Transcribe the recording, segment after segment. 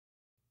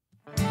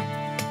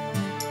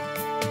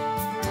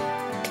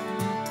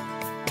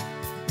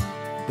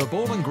The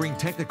Bowling Green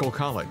Technical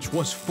College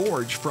was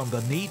forged from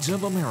the needs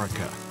of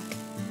America.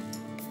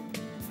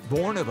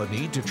 Born of a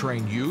need to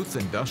train youth,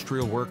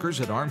 industrial workers,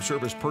 and armed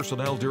service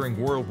personnel during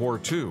World War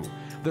II,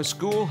 the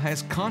school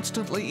has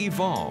constantly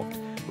evolved,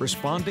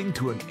 responding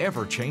to an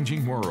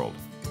ever-changing world.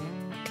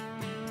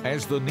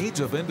 As the needs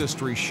of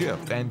industry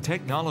shift and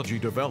technology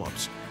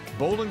develops,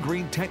 Bowling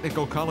Green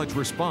Technical College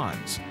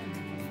responds.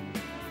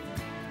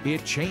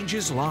 It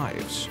changes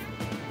lives.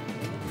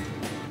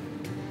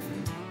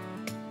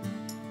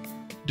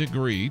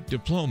 Degree,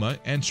 diploma,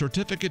 and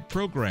certificate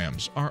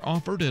programs are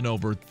offered in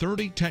over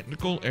 30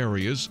 technical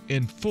areas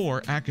in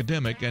 4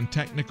 academic and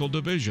technical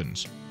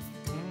divisions.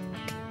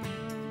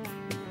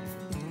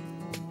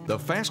 The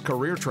fast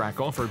career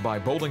track offered by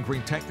Bowling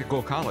Green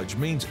Technical College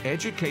means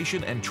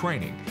education and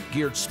training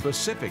geared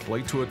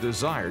specifically to a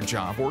desired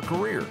job or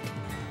career.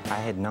 I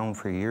had known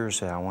for years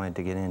that I wanted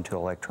to get into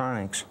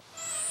electronics.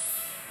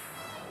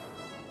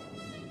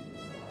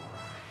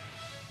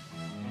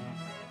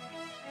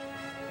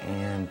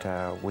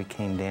 And we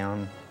came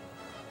down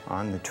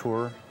on the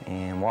tour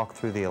and walked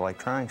through the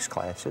electronics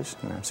classes,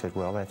 and I said,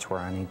 well, that's where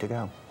I need to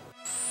go.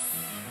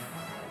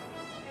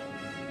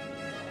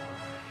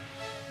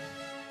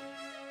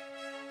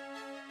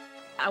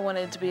 I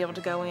wanted to be able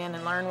to go in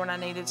and learn what I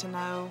needed to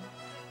know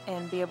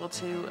and be able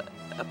to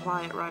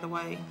apply it right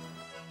away.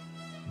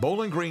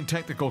 Bowling Green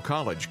Technical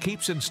College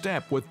keeps in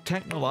step with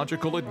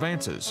technological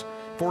advances.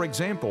 For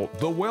example,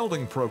 the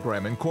welding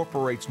program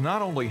incorporates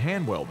not only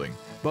hand welding,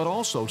 but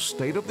also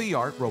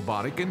state-of-the-art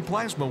robotic and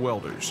plasma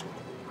welders.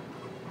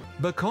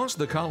 Because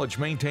the college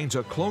maintains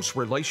a close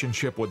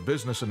relationship with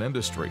business and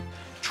industry,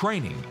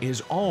 training is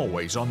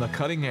always on the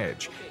cutting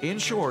edge. In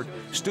short,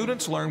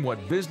 students learn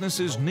what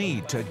businesses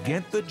need to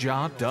get the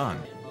job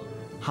done.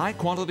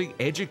 High-quality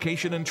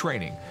education and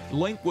training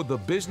linked with the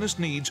business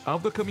needs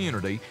of the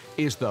community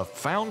is the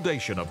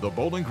foundation of the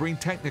Bowling Green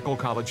Technical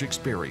College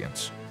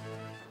experience.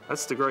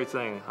 That's the great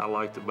thing I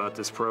liked about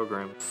this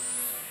program.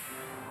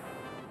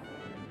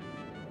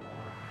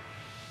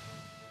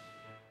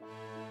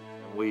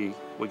 We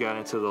got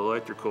into the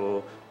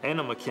electrical and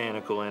the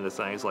mechanical end of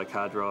things like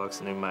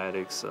hydraulics,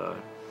 pneumatics,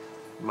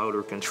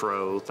 motor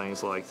control,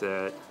 things like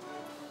that.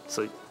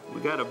 So we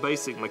got a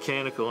basic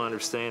mechanical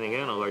understanding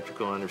and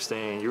electrical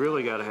understanding. You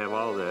really got to have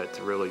all that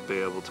to really be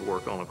able to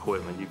work on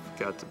equipment. You've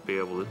got to be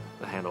able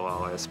to handle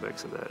all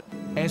aspects of that.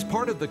 As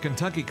part of the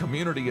Kentucky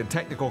Community and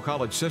Technical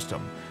College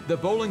system, the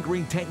Bowling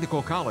Green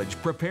Technical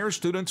College prepares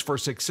students for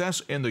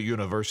success in the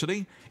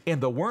university, in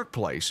the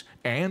workplace,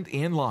 and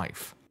in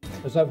life.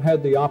 As I've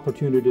had the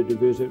opportunity to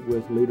visit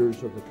with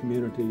leaders of the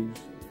communities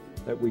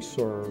that we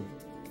serve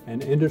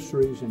and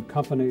industries and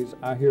companies,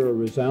 I hear a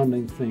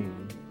resounding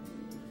theme.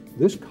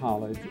 This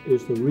college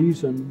is the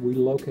reason we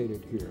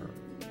located here,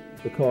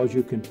 because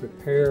you can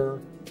prepare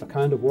the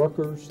kind of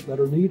workers that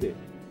are needed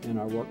in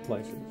our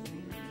workplaces.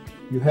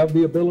 You have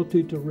the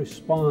ability to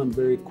respond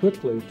very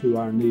quickly to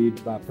our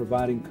needs by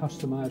providing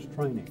customized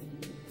training.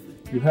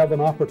 You have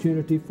an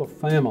opportunity for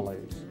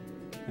families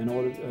in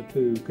order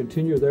to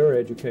continue their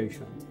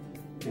education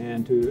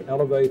and to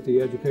elevate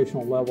the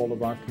educational level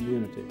of our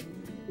community.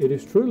 It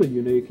is truly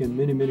unique in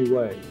many, many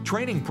ways.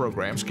 Training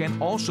programs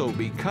can also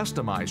be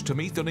customized to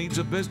meet the needs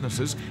of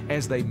businesses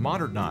as they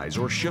modernize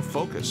or shift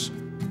focus.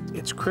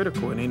 It's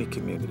critical in any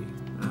community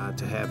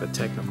to have a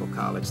technical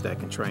college that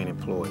can train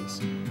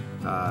employees.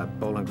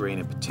 Bowling Green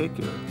in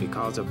particular,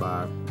 because of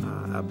our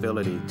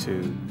ability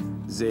to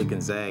zig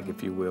and zag,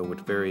 if you will, with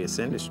various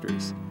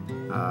industries,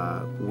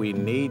 we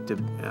need to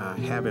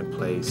have in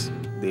place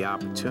the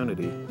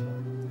opportunity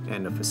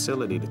and the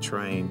facility to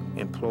train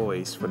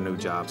employees for new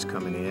jobs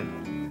coming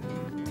in.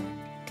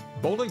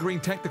 Bowling Green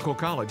Technical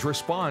College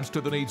responds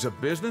to the needs of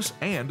business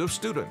and of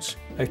students.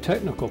 A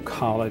technical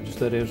college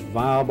that is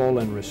viable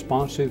and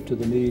responsive to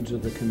the needs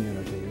of the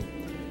community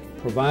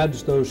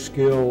provides those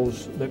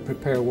skills that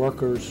prepare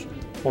workers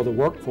for the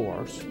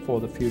workforce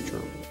for the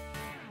future.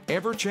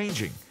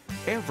 Ever-changing,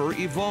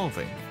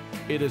 ever-evolving.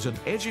 It is an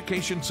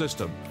education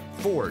system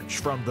forged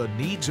from the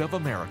needs of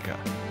America.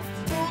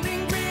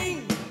 Bowling Green.